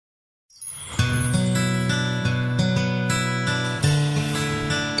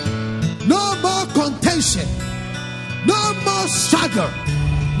tension, no more struggle,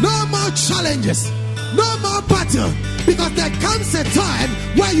 no more challenges, no more battle, because there comes a time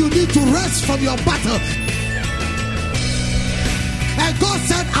where you need to rest from your battle. And God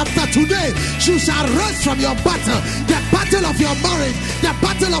said, after today, you shall rest from your battle. The battle of your marriage, the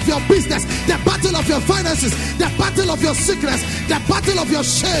battle of your business, the battle of your finances, the battle of your sickness, the battle of your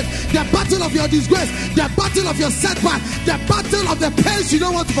shame, the battle of your disgrace, the battle of your setback, the battle of the pains you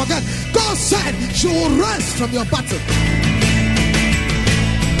don't want to forget. God said, you will rest from your battle.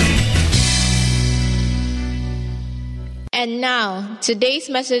 And now, today's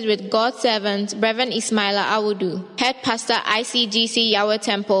message with God's servant, Reverend Ismaila Awudu, Head Pastor, ICGC Yahweh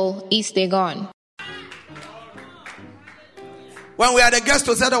Temple, East Legon. When we had a guest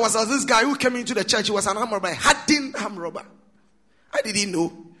who said there was this guy who came into the church, he was an arm robber, hardened arm robber. I didn't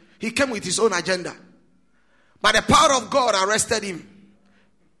know. He came with his own agenda. But the power of God arrested him.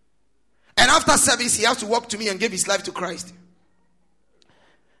 And after service, he has to walk to me and give his life to Christ.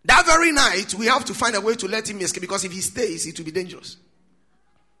 That very night, we have to find a way to let him escape, because if he stays, it will be dangerous.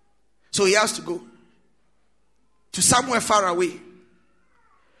 So he has to go to somewhere far away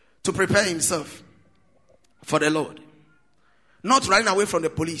to prepare himself for the Lord. Not running away from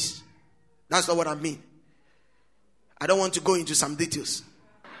the police. That's not what I mean. I don't want to go into some details.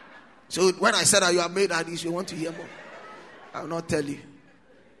 So when I said that you have made that, you want to hear more, I will not tell you.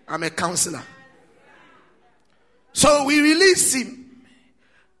 I'm a counselor. So we released him.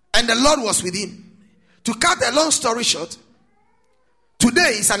 And the Lord was with him. To cut a long story short,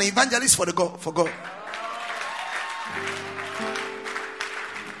 today he's an evangelist for God.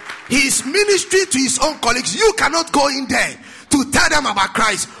 His ministry to his own colleagues. You cannot go in there to tell them about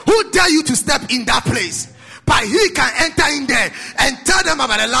Christ. Who dare you to step in that place? But he can enter in there and tell them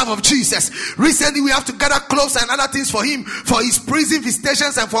about the love of Jesus. Recently, we have to gather clothes and other things for him, for his prison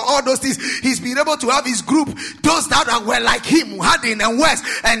visitations and for all those things. He's been able to have his group, those that were like him, Hardin and West,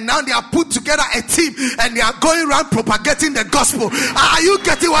 and now they are put together a team and they are going around propagating the gospel. Are you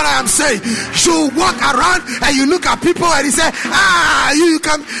getting what I am saying? You walk around and you look at people and you say, you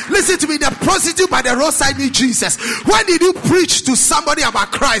can listen to me. The prostitute by the roadside need Jesus. When did you preach to somebody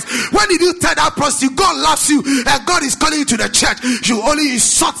about Christ? When did you tell that prostitute God loves you and God is calling you to the church? You only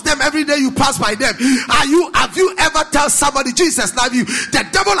insult them every day you pass by them. Have you ever tell somebody Jesus loves you? The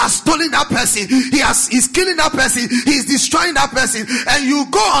devil has stolen that person. He's killing that person. He's destroying that person. And you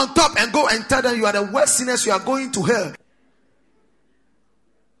go on top and go and tell them you are the worst sinners. You are going to hell.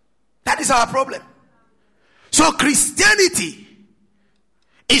 That is our problem. So Christianity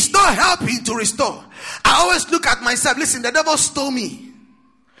is not helping to restore. I always look at myself. Listen, the devil stole me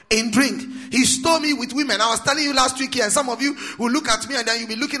in drink. He stole me with women. I was telling you last week here, and some of you will look at me and then you'll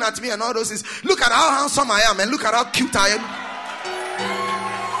be looking at me and all those things. Look at how handsome I am and look at how cute I am.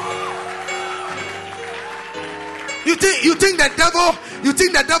 You think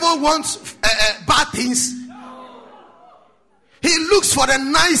the devil wants bad things? He looks for the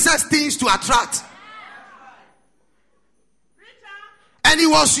nicest things to attract. And he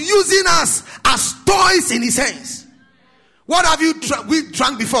was using us as toys in his hands. What have we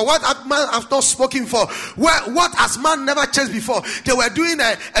drunk before? What have man have not spoken for? What has man never changed before? They were doing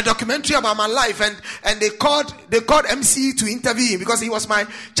a documentary about my life, and they called MCE to interview him because he was my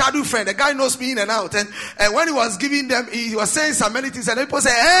childhood friend. The guy knows me in and out. And when he was giving them, he was saying so many things, and people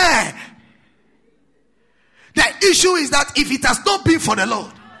say, hey! The issue is that if it has not been for the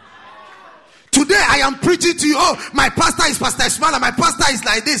Lord, today I am preaching to you, oh, my pastor is Pastor Ismaila, my pastor is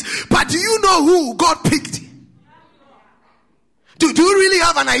like this. But do you know who God picked? Do you really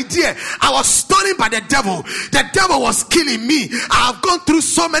have an idea? I was stolen by the devil. The devil was killing me. I have gone through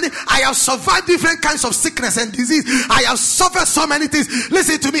so many. I have survived different kinds of sickness and disease. I have suffered so many things.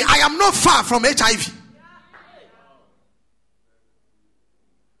 Listen to me. I am not far from HIV.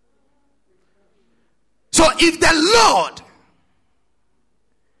 So if the Lord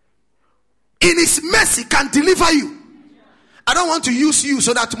in his mercy can deliver you, I don't want to use you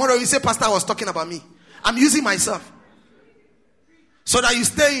so that tomorrow you say, Pastor, I was talking about me. I'm using myself so that you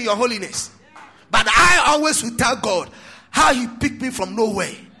stay in your holiness. But I always will tell God how he picked me from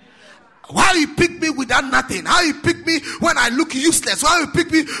nowhere. How he picked me without nothing. How he picked me when I look useless. How he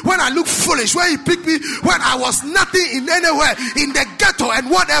picked me when I look foolish. How he picked me when I was nothing in anywhere, in the ghetto and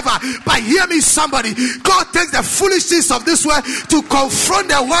whatever. But hear me, somebody. God takes the foolishness of this world to confront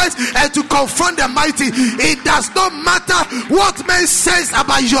the wise and to confront the mighty. It does not matter what man says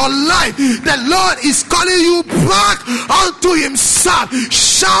about your life. The Lord is calling you back unto himself.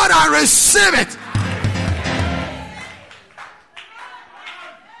 Shout and receive it.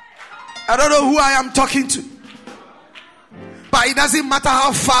 I don't know who I am talking to, but it doesn't matter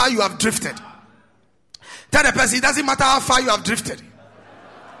how far you have drifted. Tell the person, it doesn't matter how far you have drifted.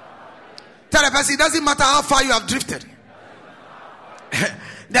 Tell the person, it doesn't matter how far you have drifted.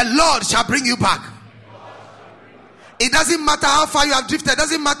 The Lord shall bring you back. It doesn't matter how far you have drifted. It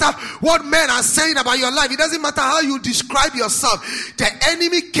doesn't matter what men are saying about your life. It doesn't matter how you describe yourself. The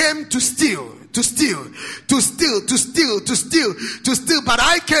enemy came to steal. But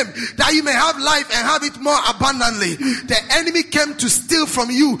I came that you may have life and have it more abundantly. The enemy came to steal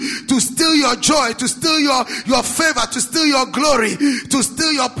from you, to steal your joy, to steal your favor, to steal your glory, to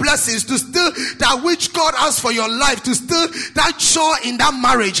steal your blessings, to steal that which God has for your life, to steal that joy in that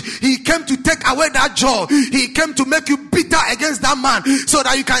marriage. He came to take away that joy. He came to make you bitter against that man, so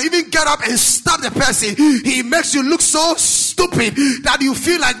that you can even get up and stab the person. He makes you look so stupid that you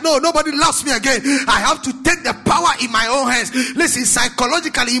feel like, no, nobody loves me again. I have to take the power in my own hands. Listen,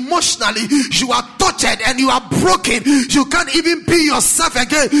 psychologically, emotionally, you are tortured and you are broken. You can't even be yourself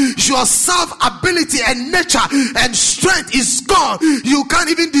again. Your self-ability and nature and strength is gone. You can't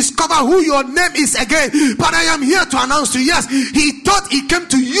even discover who your name is again. But I am here to announce to you, yes, he thought he came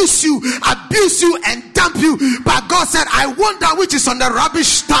to use you, abuse you, and dump you. But God said, I want that which is on the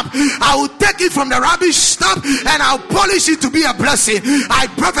rubbish dump. I will take it from the rubbish dump and I'll polish it to be a blessing. I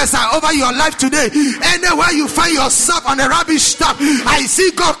prophesy over your life today. Anywhere you find yourself on the rubbish dump, I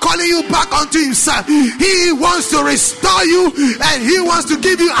see God calling you back unto himself. He wants to restore you and he wants to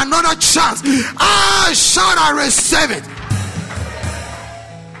give you another chance. Shout, I receive it.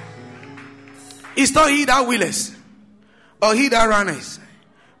 It's not he that willeth or he that runneth,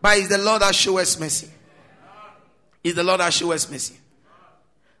 but it's the Lord that showeth mercy. It's the Lord that showeth mercy.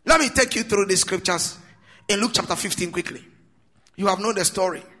 Let me take you through the scriptures in Luke chapter 15 quickly. You have known the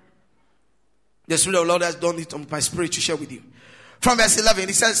story. The Spirit of the Lord has done it on my spirit to share with you. From verse 11,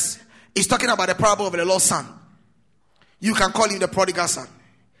 he says, he's talking about the parable of the lost son. You can call him the prodigal son.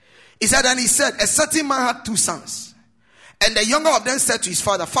 He said, and he said, a certain man had 2 sons. And the younger of them said to his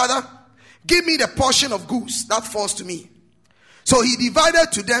father, Father, give me the portion of goods that falls to me. So he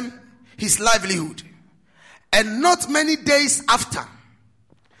divided to them his livelihood. And not many days after,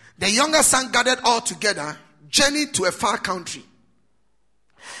 the younger son gathered all together, journeyed to a far country,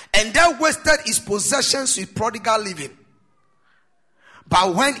 and there wasted his possessions with prodigal living.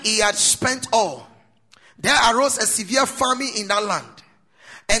 But when he had spent all, there arose a severe famine in that land,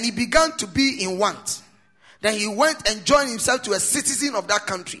 and he began to be in want. Then he went and joined himself to a citizen of that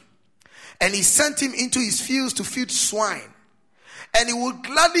country, and he sent him into his fields to feed swine. And he would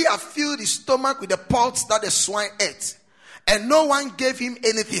gladly have filled his stomach with the pods that the swine ate, and no one gave him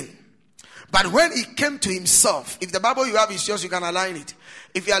anything. But when he came to himself, if the Bible you have is yours, you can align it.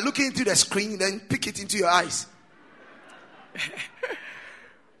 If you are looking into the screen, then pick it into your eyes.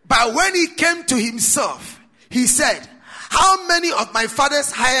 But when he came to himself, he said, how many of my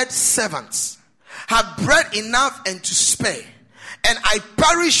father's hired servants have bread enough and to spare, and I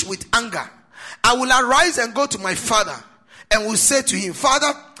perish with anger? I will arise and go to my father, and will say to him,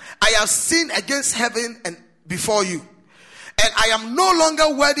 Father, I have sinned against heaven and before you, and I am no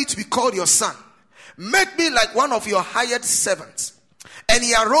longer worthy to be called your son. Make me like one of your hired servants. And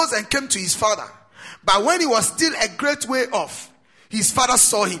he arose and came to his father. But when he was still a great way off, his father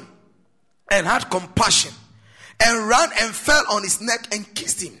saw him and had compassion, and ran and fell on his neck and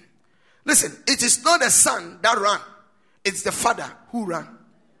kissed him. Listen, it is not the son that ran, it's the father who ran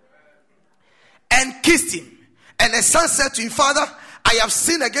and kissed him. And the son said to him, Father, I have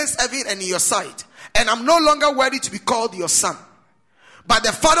sinned against heaven and in your sight, and I'm no longer worthy to be called your son. But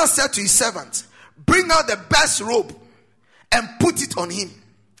the father said to his servant, bring out the best robe and put it on him,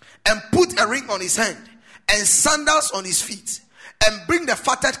 and put a ring on his hand and sandals on his feet, and bring the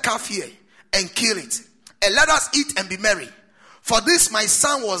fatted calf here and kill it, and let us eat and be merry. For this my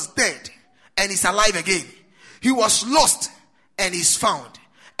son was dead and is alive again. He was lost and is found.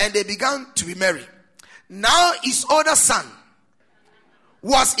 And they began to be merry. Now his older son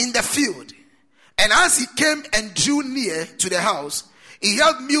was in the field, and as he came and drew near to the house, he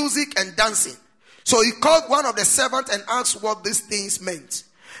heard music and dancing. So he called one of the servants and asked what these things meant.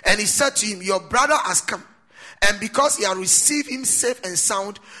 And he said to him, your brother has come, and because he had received him safe and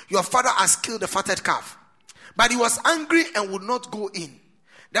sound, your father has killed the fatted calf. But he was angry and would not go in.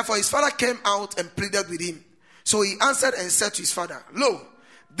 Therefore his father came out and pleaded with him. So he answered and said to his father, Lo,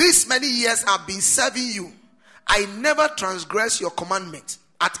 these many years I've been serving you. I never transgressed your commandment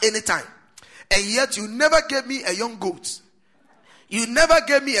at any time. And yet you never gave me a young goat. You never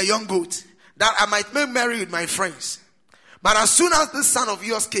gave me a young goat that I might make merry with my friends. But as soon as this son of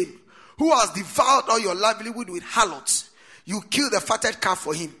yours came, who has devoured all your livelihood with harlots, you killed the fatted calf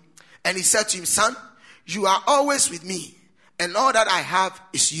for him. And he said to him, Son, you are always with me, and all that I have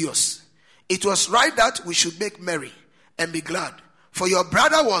is yours. it was right that we should make merry and be glad. For your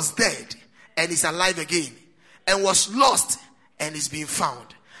brother was dead and is alive again, and was lost and is being found.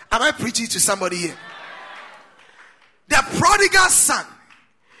 Am I preaching to somebody here? The prodigal son,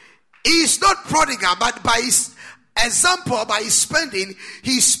 he is not prodigal, but by his example, by his spending,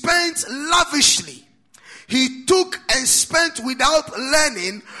 he spent lavishly. He took and spent without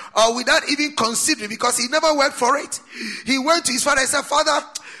learning or without even considering, because he never worked for it. He went to his father and said, Father,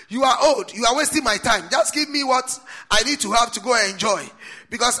 you are old. You are wasting my time. Just give me what I need to have to go and enjoy.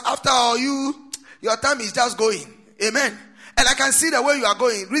 Because after all, your time is just going. Amen. And I can see the way you are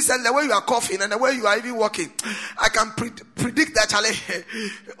going. Recently, the way you are coughing and the way you are even walking. I can predict that, Charlie,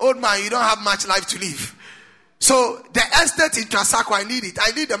 old man, you don't have much life to live. So the estate in Transaco, I need it.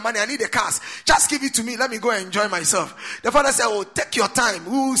 I need the money. I need the cars. Just give it to me. Let me go and enjoy myself. The father said, oh, take your time.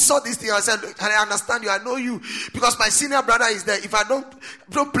 We saw this thing. I said, I understand you. I know you. Because my senior brother is there. If I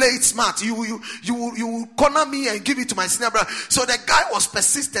don't play it smart, you will corner me and give it to my senior brother. So the guy was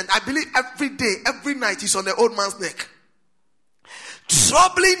persistent. I believe every day, every night, he's on the old man's neck,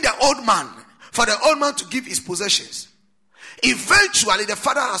 troubling the old man for the old man to give his possessions. Eventually, the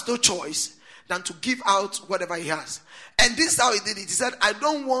father has no choice than to give out whatever he has. And this is how he did it. He said, I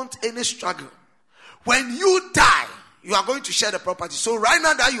don't want any struggle. When you die, you are going to share the property. So right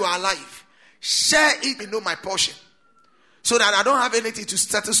now that you are alive, share it and know my portion, so that I don't have anything to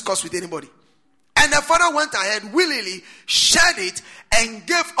settle scores with anybody. And the father went ahead, willingly shared it and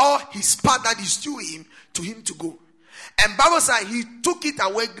gave all his part that is due him to him to go. And Bible said he took it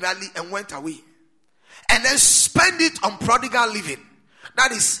away gladly and went away. And then spent it on prodigal living.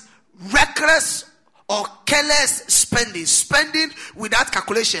 That is reckless or careless spending without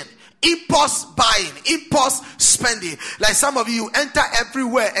calculation, impulse buying, impulse spending. Like some of you enter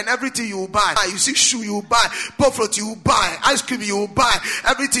everywhere and everything you buy. You see shoe, you buy buffalo, you buy ice cream, you buy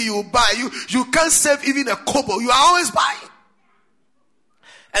everything you buy. You can't save even a kobo. You are always buying,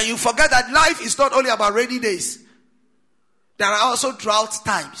 and you forget that life is not only about rainy days. There are also drought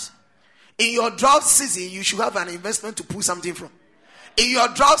times. In your drought season, you should have an investment to pull something from. In your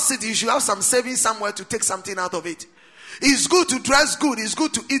drought season, you should have some savings somewhere to take something out of it. It's good to dress good. It's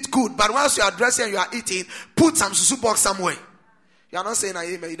good to eat good. But once you are dressing and you are eating, put some susu box somewhere. You are not saying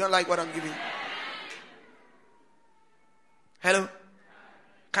amen. You don't like what I'm giving. Hello?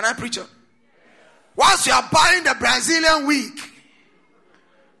 Can I preach on? Once you are buying the Brazilian wig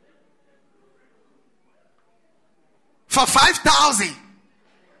for 5,000,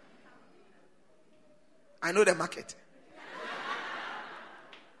 I know the market.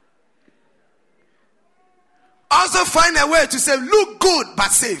 Also find a way to say, look good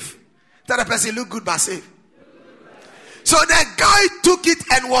but save. Tell the person, look good but save. So the guy took it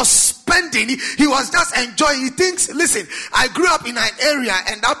and was spending. He was just enjoying. He thinks, listen, I grew up in an area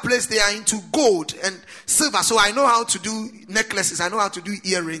and that place they are into gold and silver. So I know how to do necklaces. I know how to do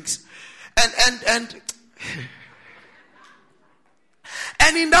earrings. And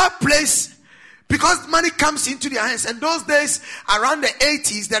in that place, because money comes into their hands, and those days around the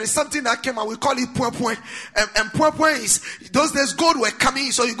 80s, there is something that came out. We call it point. And point is, those days gold were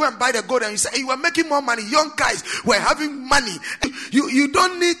coming, so you go and buy the gold and you say, hey, you were making more money. Young guys were having money. You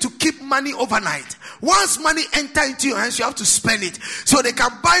don't need to keep money overnight. Once money enter into your hands, you have to spend it. So they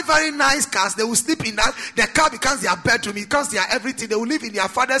can buy very nice cars. They will sleep in that. Their car becomes their bedroom. It becomes their everything. They will live in their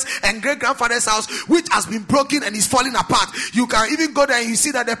father's and great-grandfather's house, which has been broken and is falling apart. You can even go there and you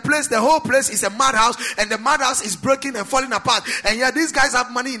see that the whole place is a madhouse, and the madhouse is breaking and falling apart. And yet these guys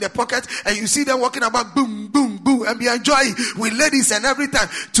have money in their pocket, and you see them walking about, boom, boom, boom, and be enjoying with ladies and every time.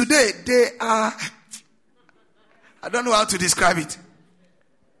 Today, they are, I don't know how to describe it.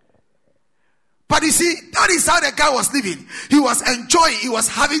 But you see, that is how the guy was living. He was enjoying. He was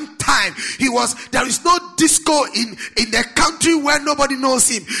having time. There is no disco in the country where nobody knows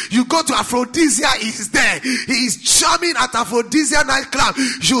him. You go to Aphrodisia, he's there. He is charming at Aphrodisia nightclub.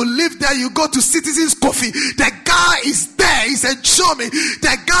 You live there, you go to Citizens Coffee. The guy is there. He's enjoying.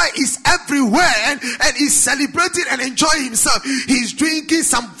 The guy is everywhere and he's celebrating and enjoying himself. He's drinking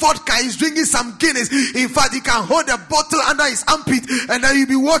some vodka. He's drinking some Guinness. In fact, he can hold a bottle under his armpit and then you'll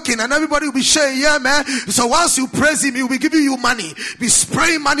be walking and everybody will be sharing. Yeah, man. So once you praise him, he'll be giving you money, be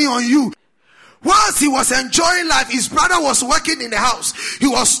spraying money on you. Once he was enjoying life, his brother was working in the house. He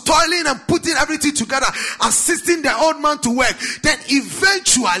was toiling and putting everything together, assisting the old man to work. Then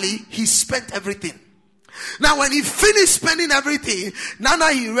eventually, he spent everything. Now, when he finished spending everything, now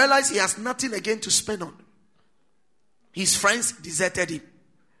he realized he has nothing again to spend on. His friends deserted him.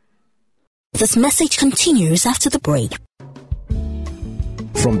 This message continues after the break.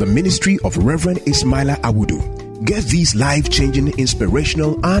 From the ministry of Reverend Ismaila Awudu, Get these life-changing,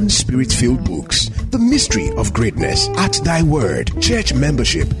 inspirational, and spirit-filled books. The Mystery of Greatness, At Thy Word, Church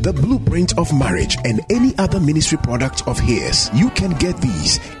Membership, The Blueprint of Marriage, and any other ministry product of his. You can get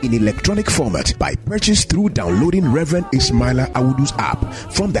these in electronic format by purchase through downloading Reverend Ismaila Awudu's app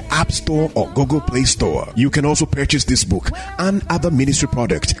from the App Store or Google Play Store. You can also purchase this book and other ministry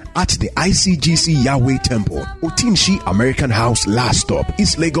product at the ICGC Yahweh Temple, Otinshi American House, Last Stop,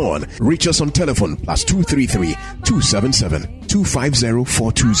 East Legon. Reach us on telephone +233 277 250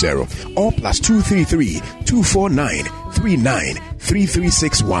 420 or +233 249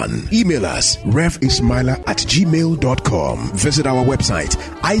 393361. Email us revismaila@gmail.com. Visit our website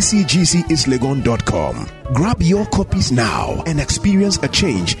icgcislegon.com. Grab your copies now and experience a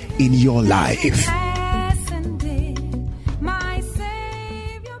change in your life.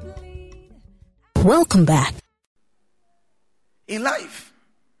 Welcome back. In life,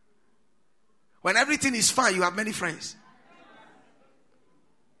 when everything is fine, you have many friends.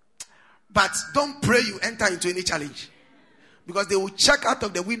 But don't pray you enter into any challenge, because they will check out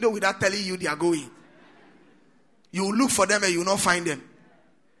of the window without telling you they are going. You will look for them and you will not find them.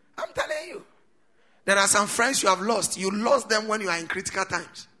 I'm telling you. There are some friends you have lost. You lost them when you are in critical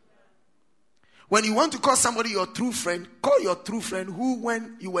times. When you want to call somebody your true friend, call your true friend who,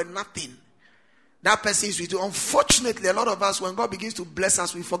 when you were nothing, that person is with you. Unfortunately, a lot of us, when God begins to bless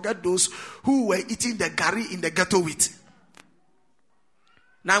us, we forget those who were eating the gari in the ghetto with.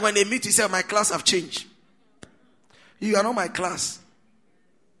 Now when they meet, you say, my class have changed. You are not my class.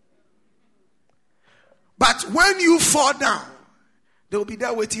 But when you fall down, they will be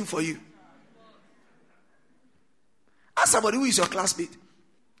there waiting for you. Ask somebody who is your classmate.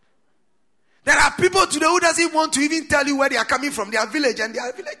 There are people today who doesn't want to even tell you where they are coming from. Their village and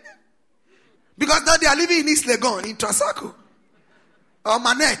their village. Because now they are living in East Legon, in Trasaco, or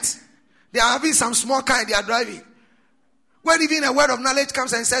Manette. They are having some small car and they are driving. When even a word of knowledge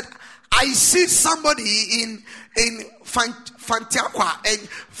comes and said, I see somebody in Fantiaqua and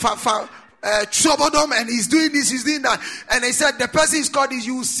Chobodom, and he's doing this, he's doing that. And they said, the person is called this,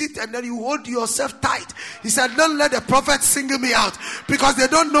 you sit and then you hold yourself tight. He said, don't let the prophet single me out, because they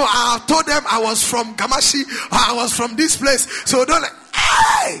don't know. I told them I was from Gamashi, or I was from this place. So don't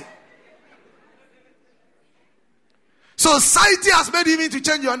hey! Society has made even to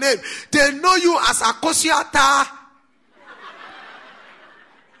change your name. They know you as Akosiata,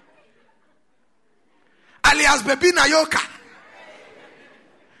 alias Baby Nayoka.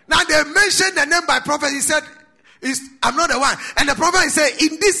 Now they mentioned the name by prophet. He said, I'm not the one. And the prophet said,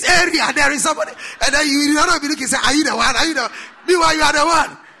 in this area there is somebody. And then you don't be looking and say, are you the one? Are you the one? Meanwhile, you are the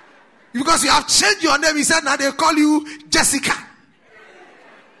one. Because you have changed your name. He said, now they call you Jessica.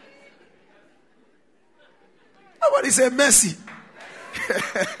 Nobody say mercy.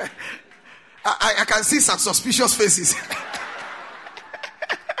 I can see some suspicious faces.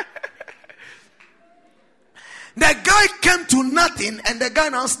 The guy came to nothing, and the guy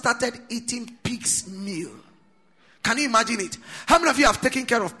now started eating pig's meal. Can you imagine it? How many of you have taken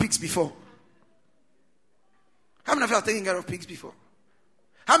care of pigs before? How many of you have taken care of pigs before?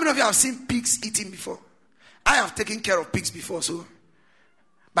 How many of you have seen pigs eating before? I have taken care of pigs before, so.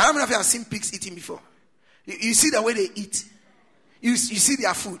 But how many of you have seen pigs eating before? You see the way they eat. You see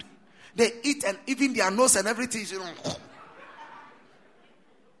their food. They eat, and even their nose and everything is,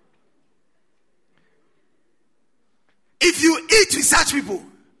 If you eat with such people,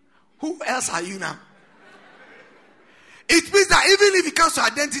 who else are you now? It means that even if it comes to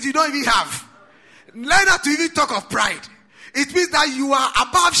identity, you don't even have. Learn not to even talk of pride. It means that you are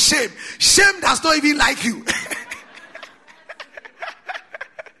above shame. Shame does not even like you.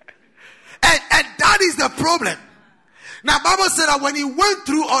 and that is the problem. Now, Bible said that when he went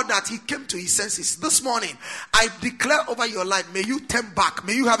through all that, he came to his senses. This morning, I declare over your life, may you turn back.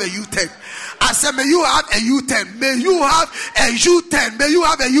 May you have a U-turn. I said, may you have a U-turn. May you have a U-turn. May you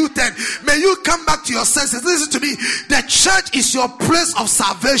have a U-turn. May you come back to your senses. Listen to me. The church is your place of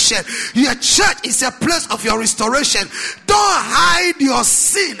salvation. Your church is a place of your restoration. Don't hide your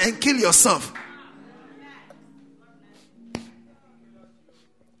sin and kill yourself.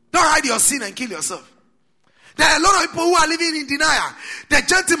 Don't hide your sin and kill yourself. There are a lot of people who are living in denial. The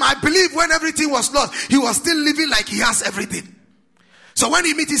gentleman, I believe, when everything was lost, he was still living like he has everything. So when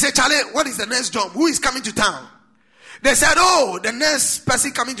he meet, he said, Charlie, what is the next job? Who is coming to town? They said, oh, the next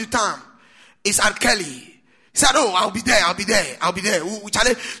person coming to town is R. Kelly. He said, oh, I'll be there.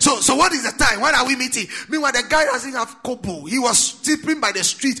 So what is the time? When are we meeting? Meanwhile, the guy doesn't have kobo. He was sleeping by the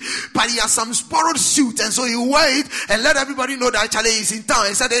street, but he has some borrowed suit. And so he wait and let everybody know that Charlie is in town.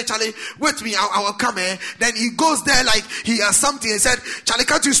 He said, hey, Charlie, wait me, I will come here. Then he goes there like he has something. He said, Charlie,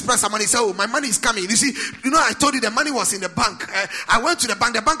 can't you spread some money? He said, oh, my money is coming. You see, I told you the money was in the bank. I went to the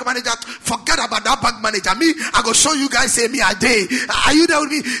bank manager, forget about that bank manager. Me, I go show you guys, say me a day. Are you there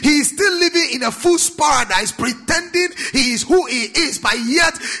with me? He is still living in a fool's paradise, pretending he is who he is, but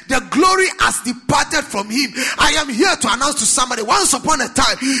yet the glory has departed from him. I am here to announce to somebody, once upon a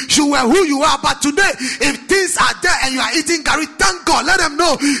time you were who you are, but today if things are there and you are eating curry, thank God. Let them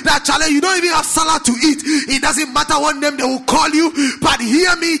know that, Charlie, you don't even have salad to eat. It doesn't matter what name they will call you, but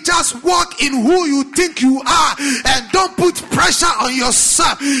hear me, just walk in who you think you are and don't put pressure on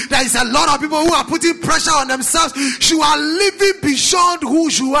yourself. There is a lot of people who are putting pressure on themselves. You are living beyond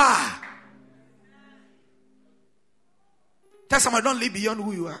who you are. Tell somebody, don't live beyond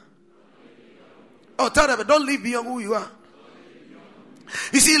who you are. Oh, tell them, don't live beyond who you are.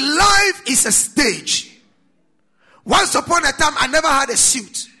 You see, life is a stage. Once upon a time, I never had a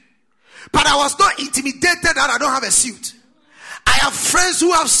suit. But I was not intimidated that I don't have a suit. I have friends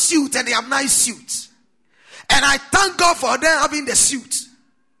who have suits and they have nice suits. And I thank God for them having the suit.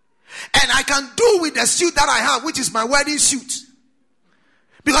 And I can do with the suit that I have, which is my wedding suit.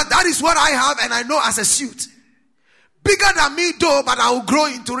 Because that is what I have and I know as a suit. Bigger than me though, but I will grow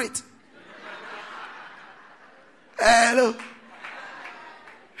into it. Hello.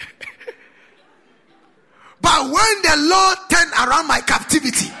 But when the Lord turned around my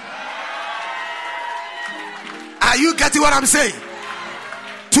captivity, are you getting what I'm saying?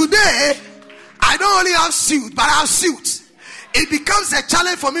 Today, I don't only have suit, but I have suits. It becomes a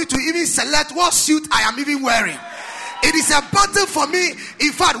challenge for me to even select what suit I am even wearing. It is a battle for me.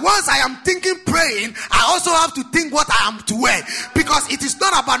 In fact, once I am thinking praying, I also have to think what I am to wear. Because it is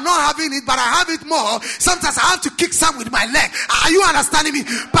not about not having it, but I have it more. Sometimes I have to kick some with my leg. Are you understanding me?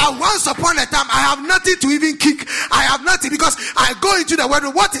 But once upon a time, I have nothing to even kick. I have nothing because I go into the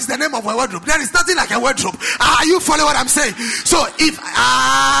wardrobe. What is the name of a wardrobe? There is nothing like a wardrobe. Are you following what I'm saying? So if,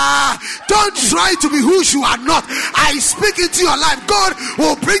 don't try to be who you are not. I speak into your life. God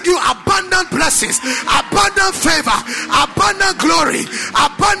will bring you abundant blessings, abundant favor, abundant glory,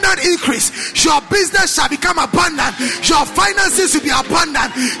 abundant increase. Your business shall become abundant. Your finances will be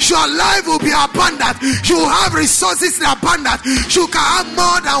abundant. Your life will be abundant. You will have resources in abundance. You can have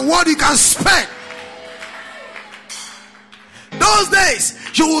more than what you can spend. Those days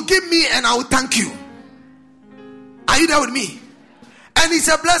you will give me and I will thank you. Are you there with me? And it's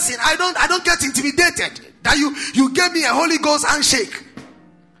a blessing. I don't get intimidated that you gave me a Holy Ghost handshake.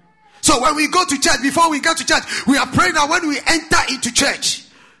 So when we go to church, before we get to church, we are praying that when we enter into church,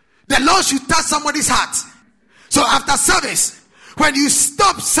 the Lord should touch somebody's heart. So after service, when you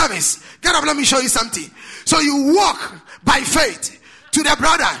stop service, get up, let me show you something. So you walk by faith to the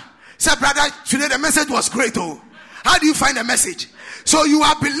brother. Say, brother, today the message was great. Oh, how do you find the message? So you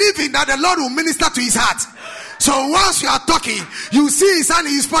are believing that the Lord will minister to his heart. So once you are talking, you see his hand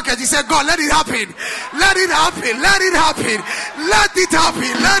in his pocket. You say, God, let it happen. Let it happen. Let it happen. Let it happen.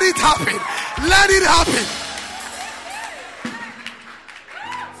 Let it happen. Let it happen.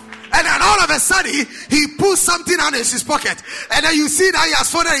 And then all of a sudden, he pulls something out of his pocket. And then you see that he has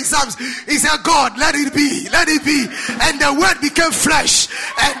folded his arms. He said, God, let it be. Let it be. And the word became flesh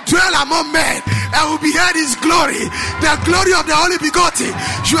and dwell among men. And will behold his glory. The glory of the Holy Begotten.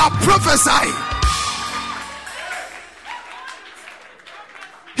 You are prophesying.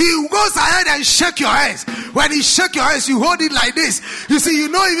 He goes ahead and shake your hands. When he shake your hands, you hold it like this. You see, you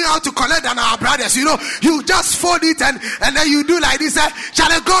know even how to collect on our brothers. You know, you just fold it and then you do like this.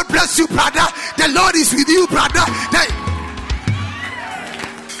 Shall God bless you, brother? The Lord is with you, brother.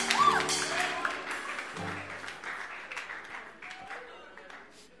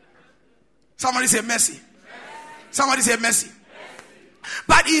 Somebody say mercy. Somebody say mercy.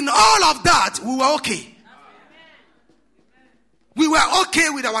 But in all of that, we were okay. We were okay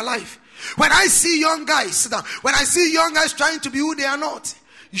with our life. When I see young guys, sit down. When I see young guys trying to be who they are not,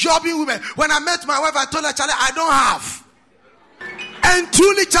 jobbing women. When I met my wife, I told her, Charlie, I don't have. And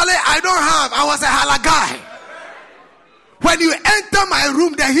truly, Charlie, I don't have. I was a hala guy. When you enter my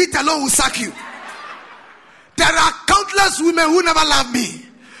room, the heat alone will suck you. There are countless women who never loved me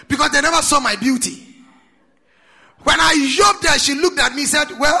because they never saw my beauty. When I jobbed her, she looked at me and said,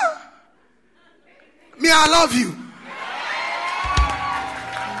 well, me, I love you.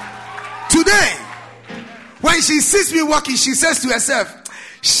 Today, when she sees me walking, she says to herself,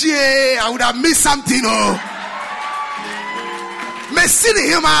 I would have missed something. Oh, me seeing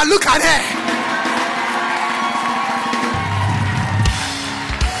him, I look at her.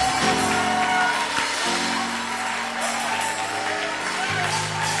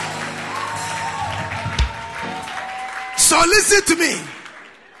 listen to me.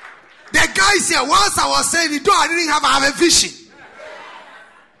 The guy said, once I was saying, I didn't have a vision.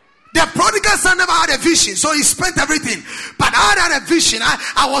 The prodigal son never had a vision, so he spent everything. But I had a vision.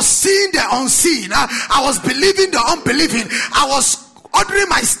 I was seeing the unseen. I was believing the unbelieving. I was ordering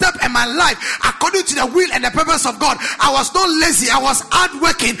my step and my life according to the will and the purpose of God. I was not lazy. I was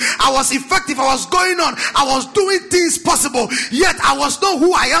hardworking. I was effective. I was going on. I was doing things possible. Yet I was not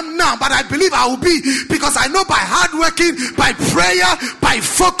who I am now, but I believe I will be, because I know by hardworking, by prayer, by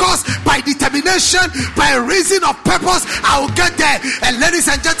focus, by determination, by reason of purpose, I will get there. And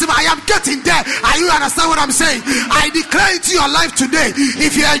ladies and gentlemen, I am getting there. Are you understand what I'm saying? I declare into your life today,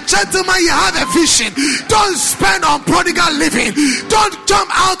 if you're a gentleman, you have a vision. Don't spend on prodigal living. Don't jump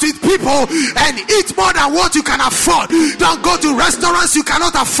out with people and eat more than what you can afford. Don't go to restaurants you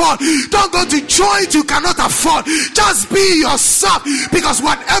cannot afford. Don't go to joints you cannot afford. Just be yourself, because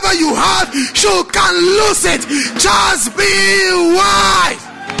whatever you have, you can lose it. Just be wise.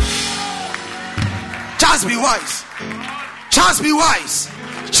 Just be wise. Just be wise.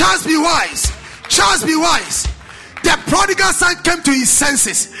 Just be wise. Just be wise. The prodigal son came to his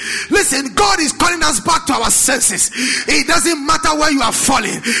senses. Listen, God is calling us back to our senses. It doesn't matter where you are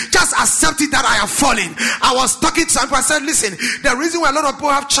falling. Just accept it that I am falling. I was talking to some people. I said, listen, the reason why a lot of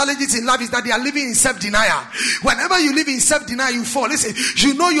people have challenges in life is that they are living in self-denial. Whenever you live in self-denial, you fall. Listen,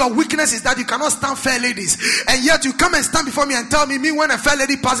 you know your weakness is that you cannot stand fair ladies. And yet you come and stand before me and tell me when a fair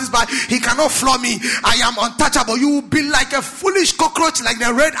lady passes by, he cannot floor me. I am untouchable. You will be like a foolish cockroach, like the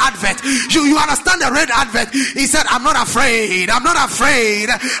red advert. You understand the red advert? He said, I'm not afraid. I'm not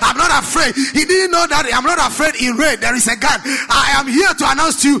afraid. I'm not afraid. He didn't know that I'm not afraid in red. There is a gun. I am here to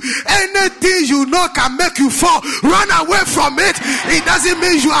announce to you, anything you know can make you fall, run away from it. It doesn't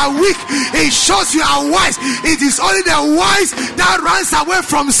mean you are weak. It shows you are wise. It is only the wise that runs away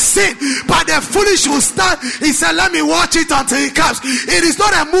from sin. But the foolish will stand. He said, let me watch it until it comes. It is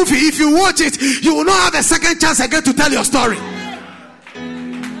not a movie. If you watch it, you will not have a second chance again to tell your story.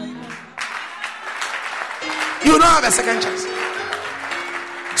 You don't have a second chance.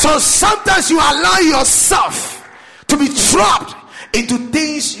 So sometimes you allow yourself to be trapped into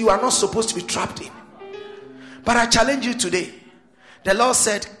things you are not supposed to be trapped in. But I challenge you today. The Lord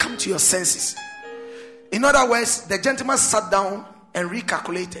said, come to your senses. In other words, the gentleman sat down and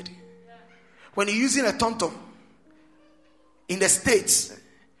recalculated. When you're using a TomTom in the States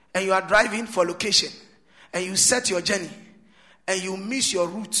and you are driving for location and you set your journey and you miss your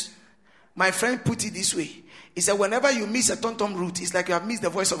route, my friend put it this way. He said, whenever you miss a TomTom route, it's like you have missed the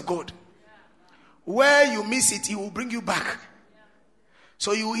voice of God. Where you miss it, he will bring you back.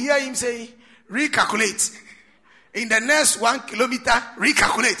 So you will hear him say, recalculate. In the next 1 kilometer,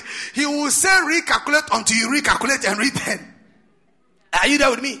 recalculate. He will say recalculate until you recalculate and return. Are you there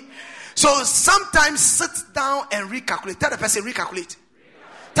with me? So sometimes sit down and recalculate. Tell the person recalculate.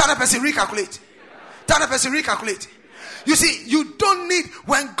 Tell the person recalculate. Tell the person recalculate. You see, you don't need,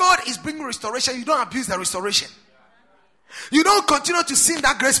 when God is bringing restoration, you don't abuse the restoration. You don't continue to sin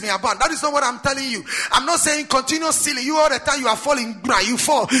that grace may abound. That is not what I'm telling you. I'm not saying continue sinning. You all the time you are falling, you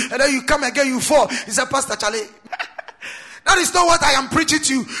fall. And then you come again, you fall. He said, Pastor Charlie, that is not what I am preaching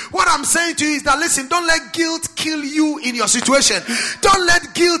to you. What I'm saying to you is that, listen, don't let guilt kill you in your situation. Don't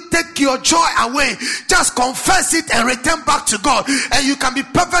let guilt take your joy away. Just confess it and return back to God. And you can be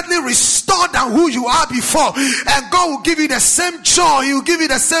perfectly restored than who you are before. And God will give you the same joy. He will give you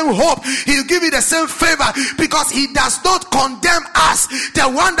the same hope. He will give you the same favor. Because he does not condemn us. The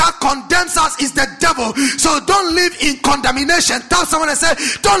one that condemns us is the devil. So don't live in condemnation. Tell someone and say,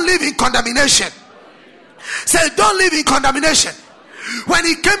 don't live in condemnation. Say, don't live in condemnation. When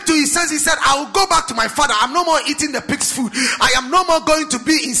he came to his senses, he said, I will go back to my father. I'm no more eating the pig's food. I am no more going to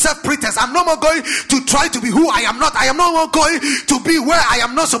be in self-pretense. I'm no more going to try to be who I am not. I am no more going to be where I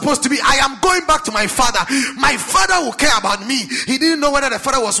am not supposed to be. I am going back to my father. My father will care about me. He didn't know whether the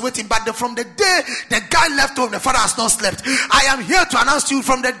father was waiting, but from the day the guy left home, the father has not slept. I am here to announce to you,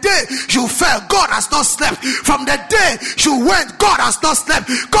 from the day you fell, God has not slept. From the day you went, God has not slept.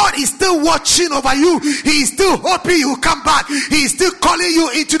 God is still watching over you. He is still hoping you will come back. He is still calling you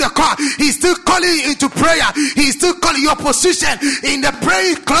into the car. He's still calling you into prayer. He's still calling your position in the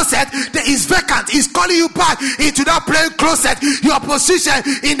praying closet that is vacant. He's calling you back into that praying closet. Your position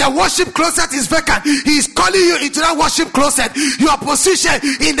in the worship closet is vacant. He's calling you into that worship closet. Your position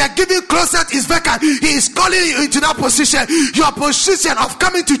in the giving closet is vacant. He is calling you into that position. Your position of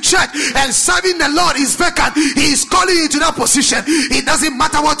coming to church and serving the Lord is vacant. He is calling you into that position. It doesn't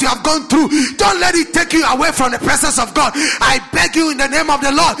matter what you have gone through. Don't let it take you away from the presence of God. I beg you, you in the name of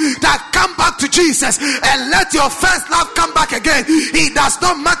the Lord that come back to Jesus and let your first love come back again. It does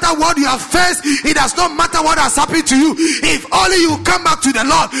not matter what you have faced. It does not matter what has happened to you. If only you come back to the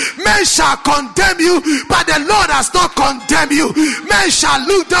Lord. Men shall condemn you, but the Lord has not condemned you. Men shall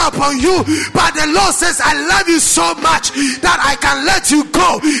look down upon you, but the Lord says, I love you so much that I can let you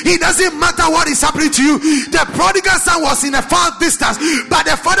go. It doesn't matter what is happening to you. The prodigal son was in a far distance, but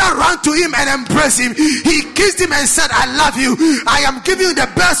the father ran to him and embraced him. He kissed him and said, I love you. I am giving you the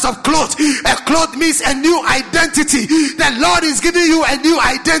best of clothes. A cloth means a new identity. The Lord is giving you a new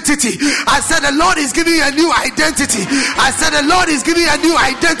identity. I said the Lord is giving you a new identity. I said the Lord is giving you a new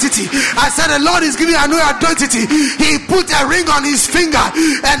identity. I said the Lord is giving you a new identity. He put a ring on his finger,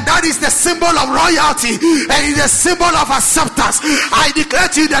 and that is the symbol of royalty, and it is a symbol of acceptance. I declare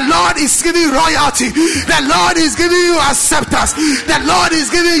to you, the Lord is giving you royalty. The Lord is giving you acceptance. The Lord is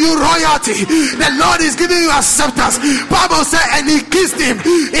giving you royalty. The Lord is giving you acceptance. Bible said, and he kissed him.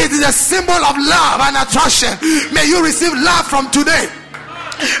 It is a symbol of love and attraction. May you receive love from today.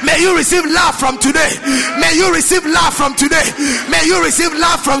 May you receive love from today. May you receive love from today. May you receive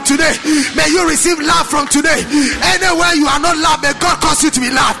love from today. May you receive love from today. Anywhere you are not loved, may God cause you to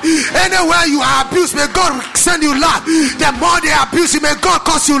be loved. Anywhere you are abused, may God send you love. The more they abuse you, may God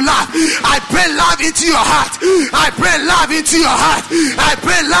cause you love. I pray love into your heart. I pray love into your heart. I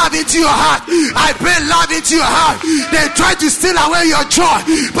pray love into your heart. I pray love into your heart. They try to steal away your joy,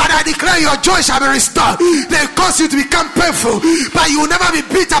 but I declare your joy shall be restored. They cause you to become painful, but you will never be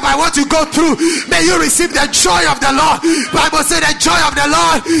bitter by what you go through. May you receive the joy of the Lord. Bible says the joy of the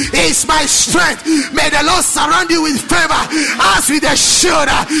Lord is my strength. May the Lord surround you with favor as with a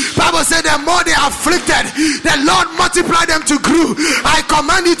shield. Bible says the more they are afflicted, the Lord multiply them to grow. I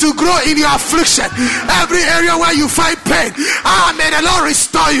command you to grow in your affliction. Every area where you find pain, may the Lord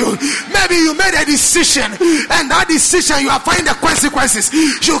restore you. Maybe you made a decision, and that decision you are finding the consequences.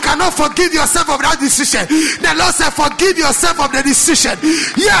 You cannot forgive yourself of that decision. The Lord said, forgive yourself of the decision.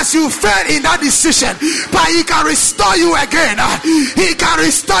 Yes, you failed in that decision, but he can restore you again. He can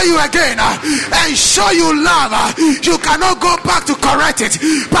restore you again and show you love. You cannot go back to correct it,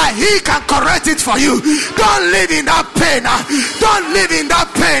 but he can correct it for you. Don't live in that pain. Don't live in that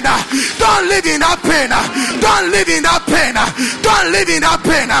pain. Don't live in that pain. Don't live in that pain. Don't live in that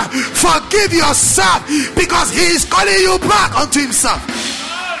pain. Forgive yourself, because he is calling you back unto himself.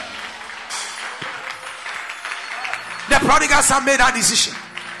 The prodigal son made that decision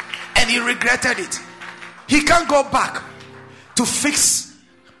and he regretted it. He can't go back to fix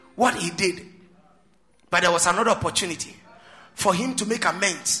what he did, but there was another opportunity for him to make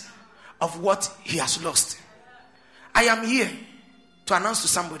amends of what he has lost. I am here to announce to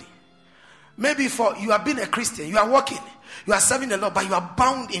somebody, maybe for you have been a Christian, you are working, you are serving the Lord, but you are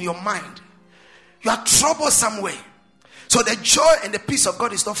bound in your mind, you are troubled somewhere, so the joy and the peace of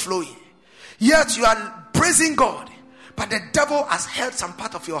God is not flowing. Yet you are praising God, but the devil has held some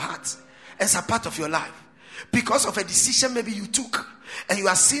part of your heart and some part of your life because of a decision maybe you took, and you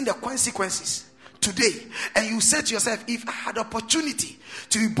are seeing the consequences today. And you say to yourself, if I had opportunity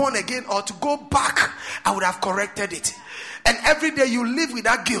to be born again or to go back, I would have corrected it. And every day you live with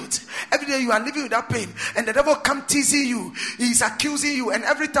that guilt. Every day you are living with that pain. And the devil come teasing you. He's accusing you. And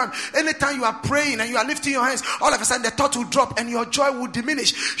anytime you are praying and you are lifting your hands, all of a sudden the thought will drop and your joy will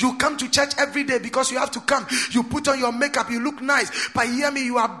diminish. You come to church every day because you have to come. You put on your makeup. You look nice. But hear me,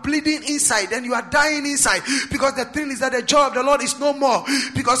 you are bleeding inside and you are dying inside. Because the thing is that the joy of the Lord is no more.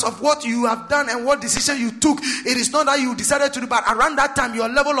 Because of what you have done and what decision you took. It is not that you decided to do, but around that time your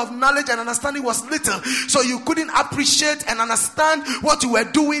level of knowledge and understanding was little. So you couldn't appreciate and understand what you were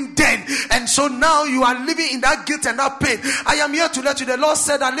doing then, and so now you are living in that guilt and that pain. I am here to let you, the Lord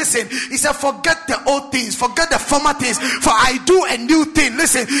said that, listen, he said, forget the old things, forget the former things, for I do a new thing.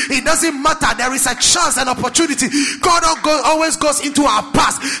 Listen, it doesn't matter, there is a chance and opportunity. God always goes into our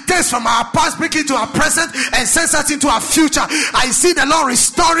past, takes from our past, bring it to our present, and sends us into our future. I see the Lord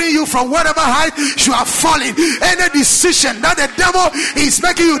restoring you from whatever height you are falling. Any decision that the devil is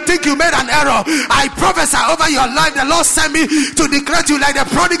making you think you made an error, I prophesy over your life, the Lord sent me to declare to you, like the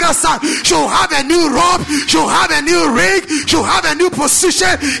prodigal son, you'll have a new robe, you'll have a new ring, you'll have a new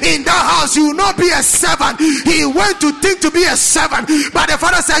position in that house. You will not be a servant. He went to think to be a servant, but the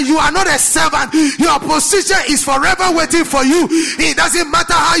father said, you are not a servant. Your position is forever waiting for you. It doesn't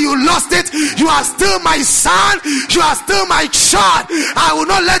matter how you lost it. You are still my son. You are still my child. I will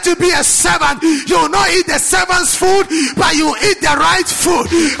not let you be a servant. You will not eat the servant's food, but you eat the right right foot.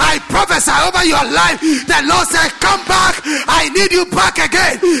 I prophesy over your life. The Lord said, come back. I need you back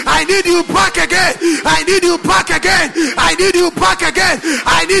again. I need you back again. I need you back again. I need you back again.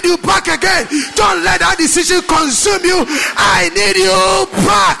 I need you back again. Don't let that decision consume you. I need you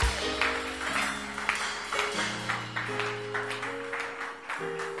back.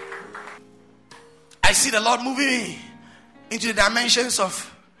 I see the Lord moving me into the dimensions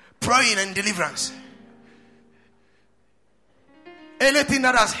of praying and deliverance. Anything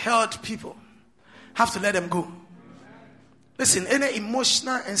that has held people, have to let them go. Listen, any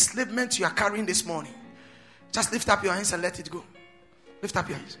emotional enslavement you are carrying this morning, just lift up your hands and let it go. Lift up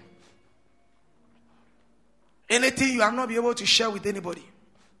your hands. Anything you have not been able to share with anybody,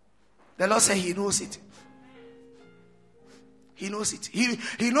 the Lord said He knows it. He knows it. He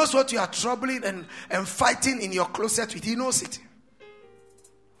knows what you are troubling and fighting in your closet with. He knows it.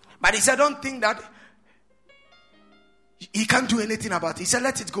 But He said, don't think that He can't do anything about it. He said,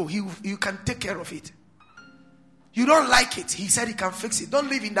 let it go. You can take care of it. You don't like it. He said He can fix it. Don't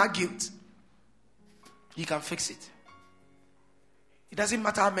live in that guilt. He can fix it. It doesn't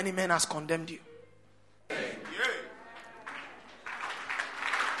matter how many men has condemned you.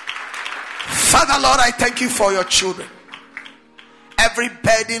 Father, Lord, I thank you for your children. Every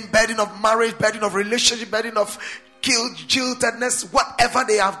burden of marriage, burden of relationship, burden of jiltedness, whatever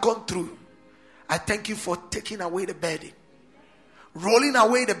they have gone through, I thank you for taking away the burden, rolling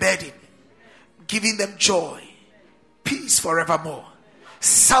away the burden, giving them joy, peace forevermore,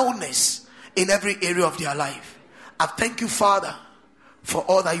 soundness in every area of their life. I thank you, Father, for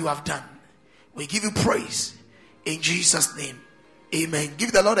all that you have done. We give you praise in Jesus' name. Amen.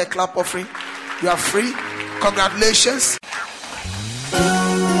 Give the Lord a clap offering. You are free. Congratulations.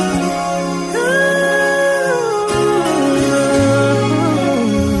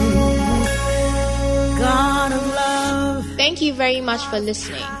 Thank you very much for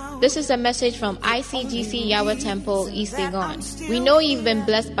listening. This is a message from ICGC Yahweh Temple, East Legon. We know you've been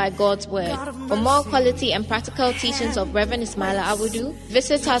blessed by God's word. For more quality and practical teachings of Reverend Ismaila Awudu,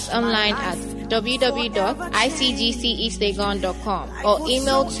 visit us online at www.icgceastlegon.com or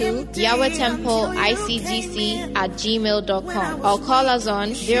email to yahwehtemple@gmail.com or call us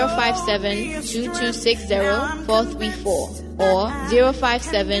on 057-2260-434 or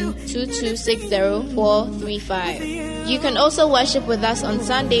 057-2260-435. You can also worship with us on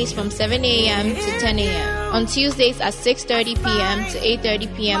Sundays from 7 a.m. to 10 a.m. On Tuesdays at 6:30 p.m. to 8:30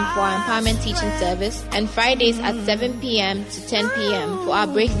 p.m. for our empowerment teaching service, and Fridays at 7 p.m. to 10 p.m. for our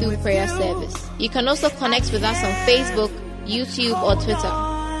breakthrough prayer service. You can also connect with us on Facebook, YouTube, or Twitter.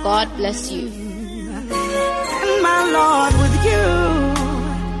 God bless you.